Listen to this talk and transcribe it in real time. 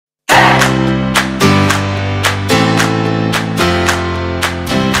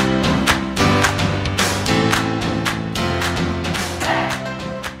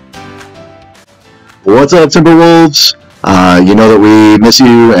What's up, Timberwolves? You know that we miss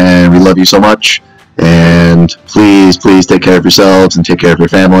you and we love you so much. And please take care of yourselves and take care of your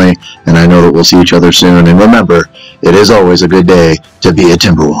family. And I know that we'll see each other soon. And remember, it is always a good day to be a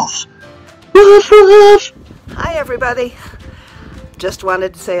Timberwolf. Woof, woof. Hi, everybody. Just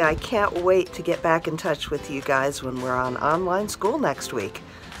wanted to say I can't wait to get back in touch with you guys when we're on online school next week.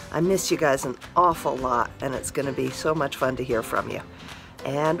 I miss you guys an awful lot, and it's going to be so much fun to hear from you.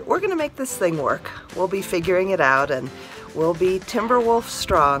 And we're going to make this thing work. We'll be figuring it out, and we'll be Timberwolf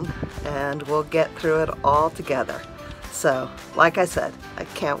strong, and we'll get through it all together. So, like I said, I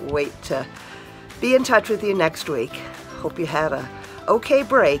can't wait to be in touch with you next week. Hope you had a okay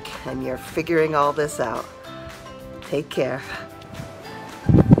break and you're figuring all this out. Take care.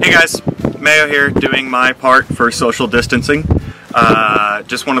 Hey guys, Mayo here doing my part for social distancing.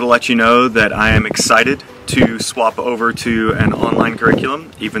 Just wanted to let you know that I am excited to swap over to an online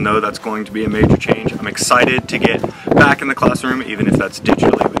curriculum, even though that's going to be a major change. I'm excited to get back in the classroom, even if that's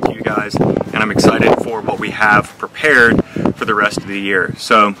digitally with you guys, and I'm excited for what we have prepared for the rest of the year.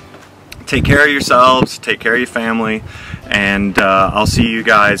 So take care of yourselves, take care of your family, and I'll see you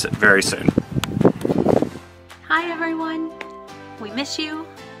guys very soon. Hi everyone, we miss you.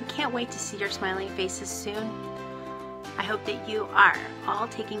 We can't wait to see your smiling faces soon. I hope that you are all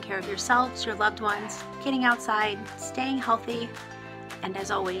taking care of yourselves, your loved ones, getting outside, staying healthy, and as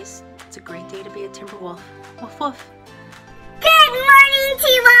always, it's a great day to be a Timberwolf. Woof woof. Good morning,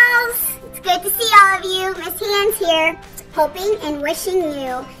 T-Wolves! It's good to see all of you. Miss Hands here, hoping and wishing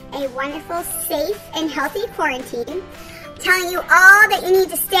you a wonderful, safe, and healthy quarantine. Telling you all that you need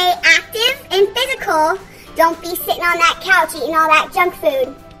to stay active and physical. Don't be sitting on that couch eating all that junk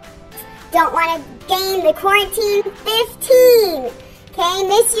food. Don't want to gain the quarantine 15. Okay,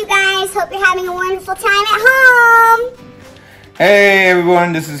 miss you guys. Hope you're having a wonderful time at home. Hey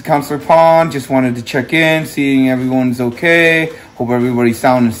everyone, this is Counselor Pond. Just wanted to check in, seeing everyone's okay. Hope everybody's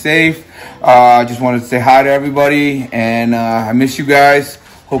sound and safe. Just wanted to say hi to everybody, and I miss you guys.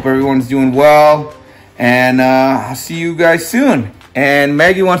 Hope everyone's doing well, and I'll see you guys soon. And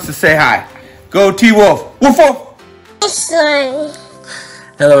Maggie wants to say hi. Go T-Wolf! Woof woof!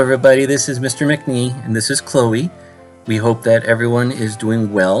 Hello everybody, this is Mr. McNee, and this is Chloe. We hope that everyone is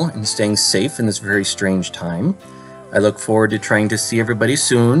doing well and staying safe in this very strange time. I look forward to trying to see everybody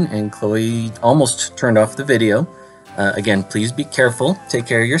soon, and Chloe almost turned off the video. Again, please be careful, take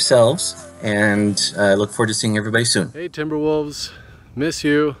care of yourselves, and I look forward to seeing everybody soon. Hey Timberwolves, miss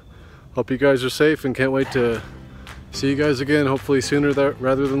you. Hope you guys are safe and can't wait to see you guys again, hopefully sooner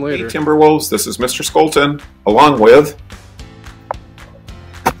rather than later. Hey Timberwolves, this is Mr. Skolton, along with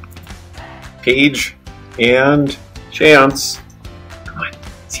Paige and Chance. Come on,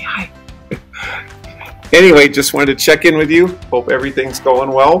 say hi. Anyway, just wanted to check in with you. Hope everything's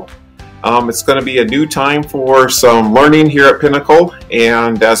going well. It's going to be a new time for some learning here at Pinnacle,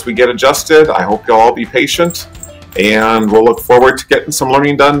 and as we get adjusted, I hope you'll all be patient, and we'll look forward to getting some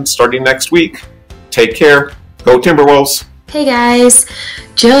learning done starting next week. Take care. Go Timberwolves. Hey guys,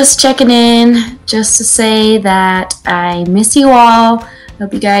 just checking in just to say that I miss you all.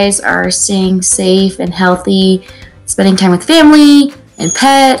 Hope you guys are staying safe and healthy, spending time with family and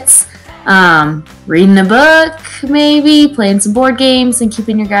pets, reading a book maybe, playing some board games, and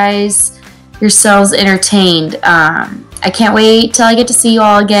keeping yourselves entertained. I can't wait till I get to see you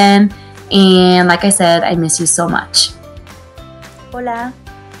all again, and like I said, I miss you so much. Hola,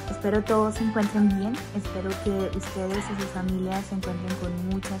 espero todos se encuentren bien, espero que ustedes y sus familias se encuentren con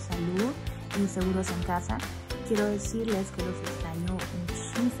mucha salud y seguros en casa. Quiero decirles que los extraño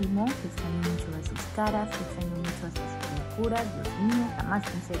muchísimo, que extraño mucho de sus caras, que extraño mucho de sus locuras. Dios mío, jamás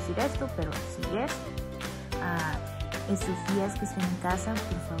pensé decir esto, pero así es. Estos días que estén en casa,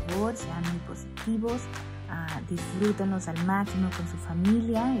 por favor, sean muy positivos, disfrútenlos al máximo con su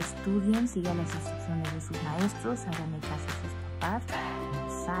familia, estudien, sigan las instrucciones de sus maestros, hagan caso a sus papás,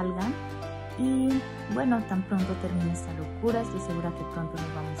 no salgan. Y bueno, tan pronto termine esta locura, estoy segura que pronto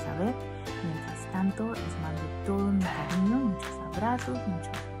nos vamos a ver. Mientras tanto, les mando todo mi cariño, muchos abrazos,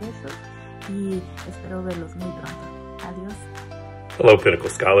 muchos besos y espero verlos muy pronto. Adiós. Hello Pinnacle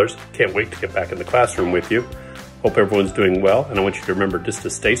Scholars, can't wait to get back in the classroom with you. Hope everyone's doing well, and I want you to remember just to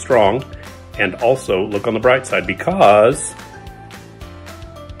stay strong and also look on the bright side, because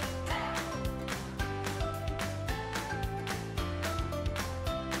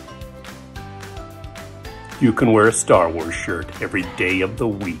you can wear a Star Wars shirt every day of the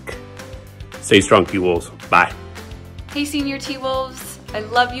week. Stay strong, T-Wolves. Bye. Hey, Senior T-Wolves. I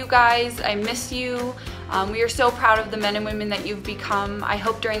love you guys. I miss you. We are so proud of the men and women that you've become. I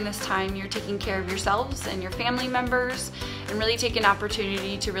hope during this time you're taking care of yourselves and your family members and really take an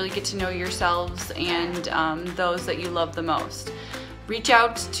opportunity to really get to know yourselves and those that you love the most. Reach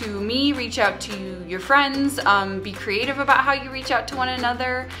out to me, reach out to your friends, be creative about how you reach out to one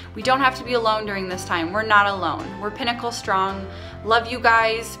another. We don't have to be alone during this time. We're not alone. We're Pinnacle Strong. Love you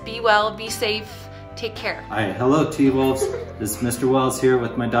guys. Be well, be safe. Take care. Hi, hello T-Wolves. This is Mr. Wells here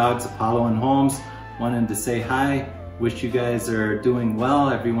with my dogs Apollo and Holmes. Wanted to say hi. Wish you guys are doing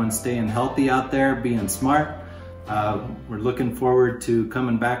well. Everyone's staying healthy out there, being smart. We're looking forward to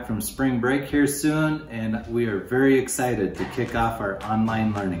coming back from spring break here soon, and we are very excited to kick off our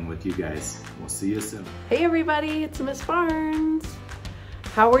online learning with you guys. We'll see you soon. Hey everybody, it's Miss Barnes.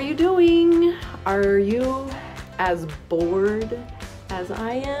 How are you doing? Are you as bored as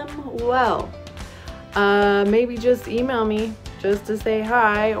I am? Well, maybe just email me just to say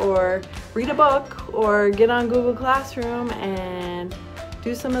hi, or read a book, or get on Google Classroom and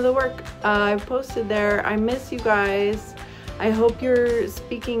do some of the work I've posted there. I miss you guys. I hope you're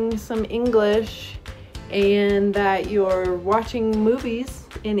speaking some English and that you're watching movies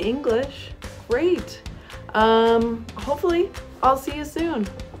in English. Great. Hopefully I'll see you soon.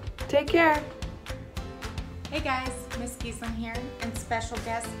 Take care. Hey guys, Miss Giesling here, and special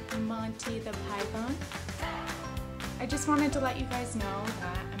guest Monty the Python. I just wanted to let you guys know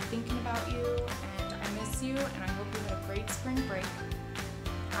that I'm thinking about you and I miss you, and I hope you had a great spring break.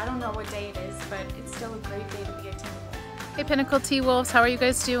 I don't know what day it is, but it's still a great day to be a Pinnacle. Hey Pinnacle T-Wolves, how are you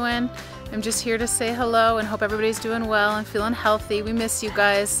guys doing? I'm just here to say hello and hope everybody's doing well and feeling healthy. We miss you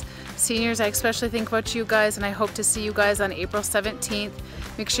guys. Seniors, I especially think about you guys, and I hope to see you guys on April 17th.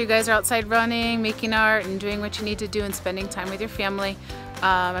 Make sure you guys are outside running, making art, and doing what you need to do and spending time with your family.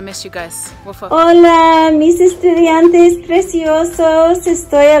 I miss you guys. Woof woof. Hola, mis estudiantes preciosos.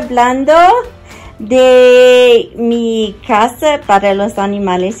 Estoy hablando de mi casa para los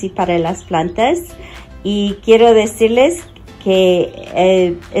animales y para las plantas, y quiero decirles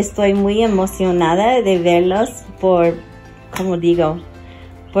que estoy muy emocionada de verlos por, como digo,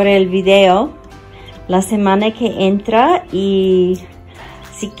 por el video la semana que entra. Y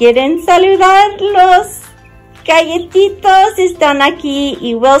si quieren saludar, los galletitos están aquí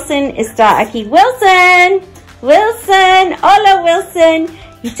y Wilson está aquí. Wilson, hola Wilson.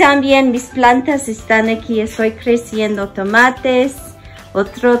 Y también mis plantas están aquí. Estoy creciendo tomates,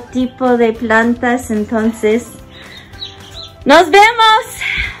 otro tipo de plantas. Entonces, nos vemos.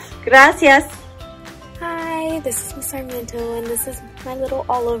 Gracias. Hi, this is Miss Sarmiento, and this is my little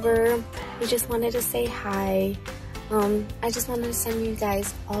Oliver. We just wanted to say hi. I just wanted to send you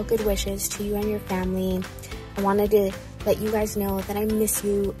guys all good wishes to you and your family. I wanted to let you guys know that I miss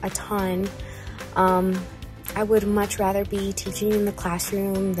you a ton. I would much rather be teaching in the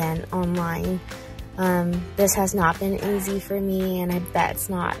classroom than online. This has not been easy for me, and I bet it's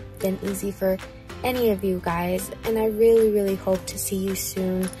not been easy for any of you guys, and I really, really hope to see you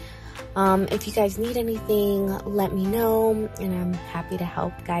soon. If you guys need anything, let me know, and I'm happy to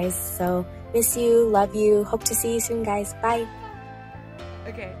help, guys. So, miss you, love you, hope to see you soon, guys. Bye.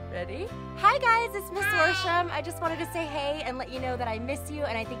 Okay, ready? Hi guys, it's Miss Worsham. I just wanted to say hey and let you know that I miss you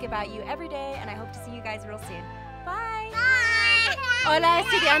and I think about you every day, and I hope to see you guys real soon. Bye. Bye. Hola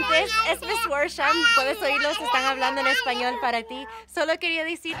estudiantes, es Miss Worsham. Puedes oírlos, están hablando en español para ti. Solo quería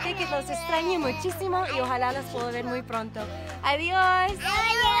decirte que los extraño muchísimo y ojalá los puedo ver muy pronto. Adiós.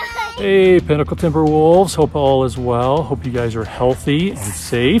 Hey Pinnacle Timberwolves, hope all is well. Hope you guys are healthy and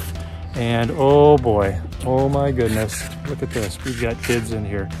safe. And oh boy, oh my goodness, look at this. We've got kids in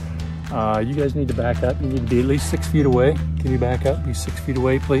here. You guys need to back up. You need to be at least 6 feet away. Can you back up? Be 6 feet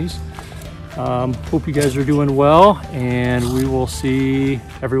away, please. Hope you guys are doing well, and we will see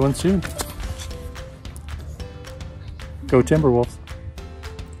everyone soon. Go Timberwolves.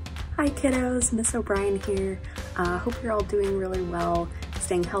 Hi kiddos, Miss O'Brien here. Hope you're all doing really well,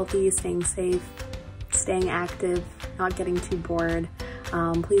 staying healthy, staying safe, staying active, not getting too bored.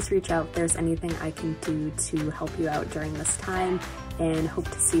 Please reach out if there's anything I can do to help you out during this time, and hope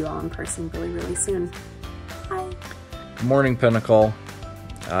to see you all in person really, really soon. Bye. Good morning, Pinnacle.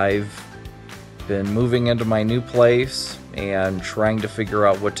 I've been moving into my new place and trying to figure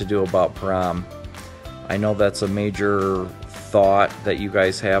out what to do about prom. I know that's a major thought that you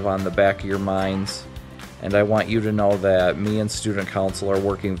guys have on the back of your minds, and I want you to know that me and Student Council are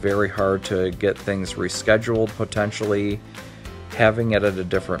working very hard to get things rescheduled, potentially having it at a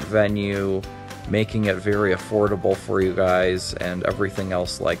different venue, making it very affordable for you guys, and everything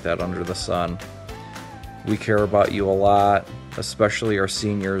else like that under the sun. We care about you a lot, especially our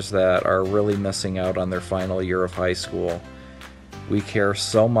seniors that are really missing out on their final year of high school. We care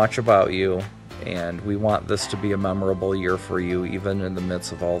so much about you, and we want this to be a memorable year for you, even in the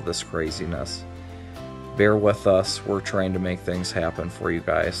midst of all this craziness. Bear with us. We're trying to make things happen for you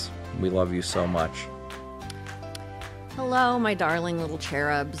guys. We love you so much. Hello, my darling little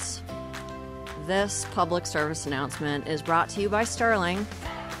cherubs. This public service announcement is brought to you by Sterling.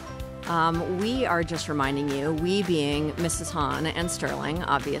 We are just reminding you, we being Mrs. Hahn and Sterling,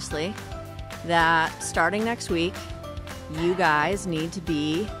 obviously, that starting next week, you guys need to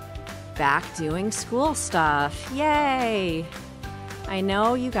be back doing school stuff. Yay! I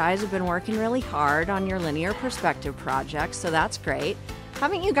know you guys have been working really hard on your linear perspective project, so that's great.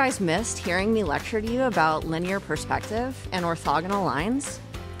 Haven't you guys missed hearing me lecture to you about linear perspective and orthogonal lines?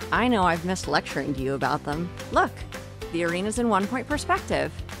 I know I've missed lecturing to you about them. Look, the arena's in 1-point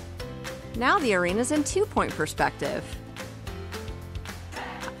perspective. Now the arena's in 2-point perspective.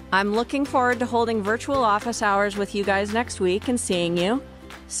 I'm looking forward to holding virtual office hours with you guys next week and seeing you.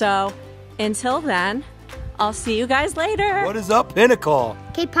 So, until then, I'll see you guys later. What is up, Pinnacle?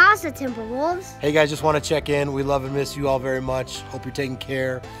 Que pasa, Timberwolves? Hey guys, just want to check in. We love and miss you all very much. Hope you're taking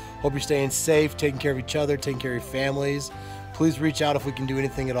care. Hope you're staying safe, taking care of each other, taking care of your families. Please reach out if we can do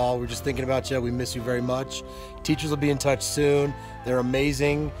anything at all. We're just thinking about you. We miss you very much. Teachers will be in touch soon. They're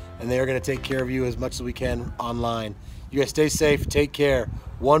amazing, and they're going to take care of you as much as we can online. You guys stay safe. Take care.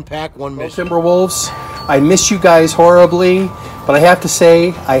 One pack, one mission. Timberwolves, I miss you guys horribly, but I have to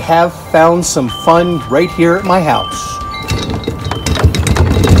say I have found some fun right here at my house.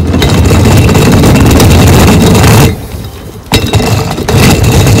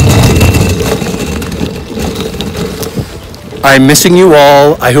 I'm missing you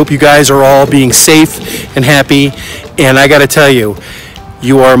all. I hope you guys are all being safe and happy, and I gotta tell you,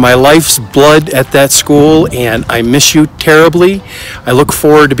 you are my life's blood at that school, and I miss you terribly. I look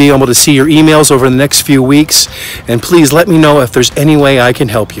forward to being able to see your emails over the next few weeks, and please let me know if there's any way I can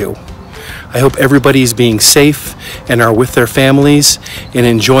help you. I hope everybody's being safe and are with their families and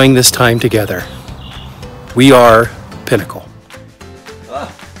enjoying this time together. We are Pinnacle.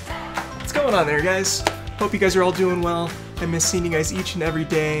 What's going on there, guys? Hope you guys are all doing well. I miss seeing you guys each and every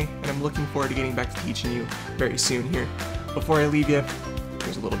day, and I'm looking forward to getting back to teaching you very soon here. Before I leave you,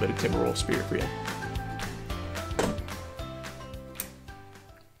 there's a little bit of Timberwolf spirit for you.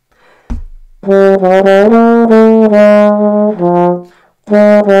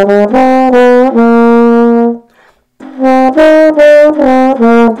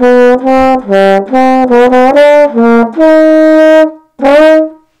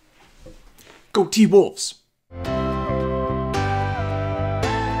 Go T-Wolves!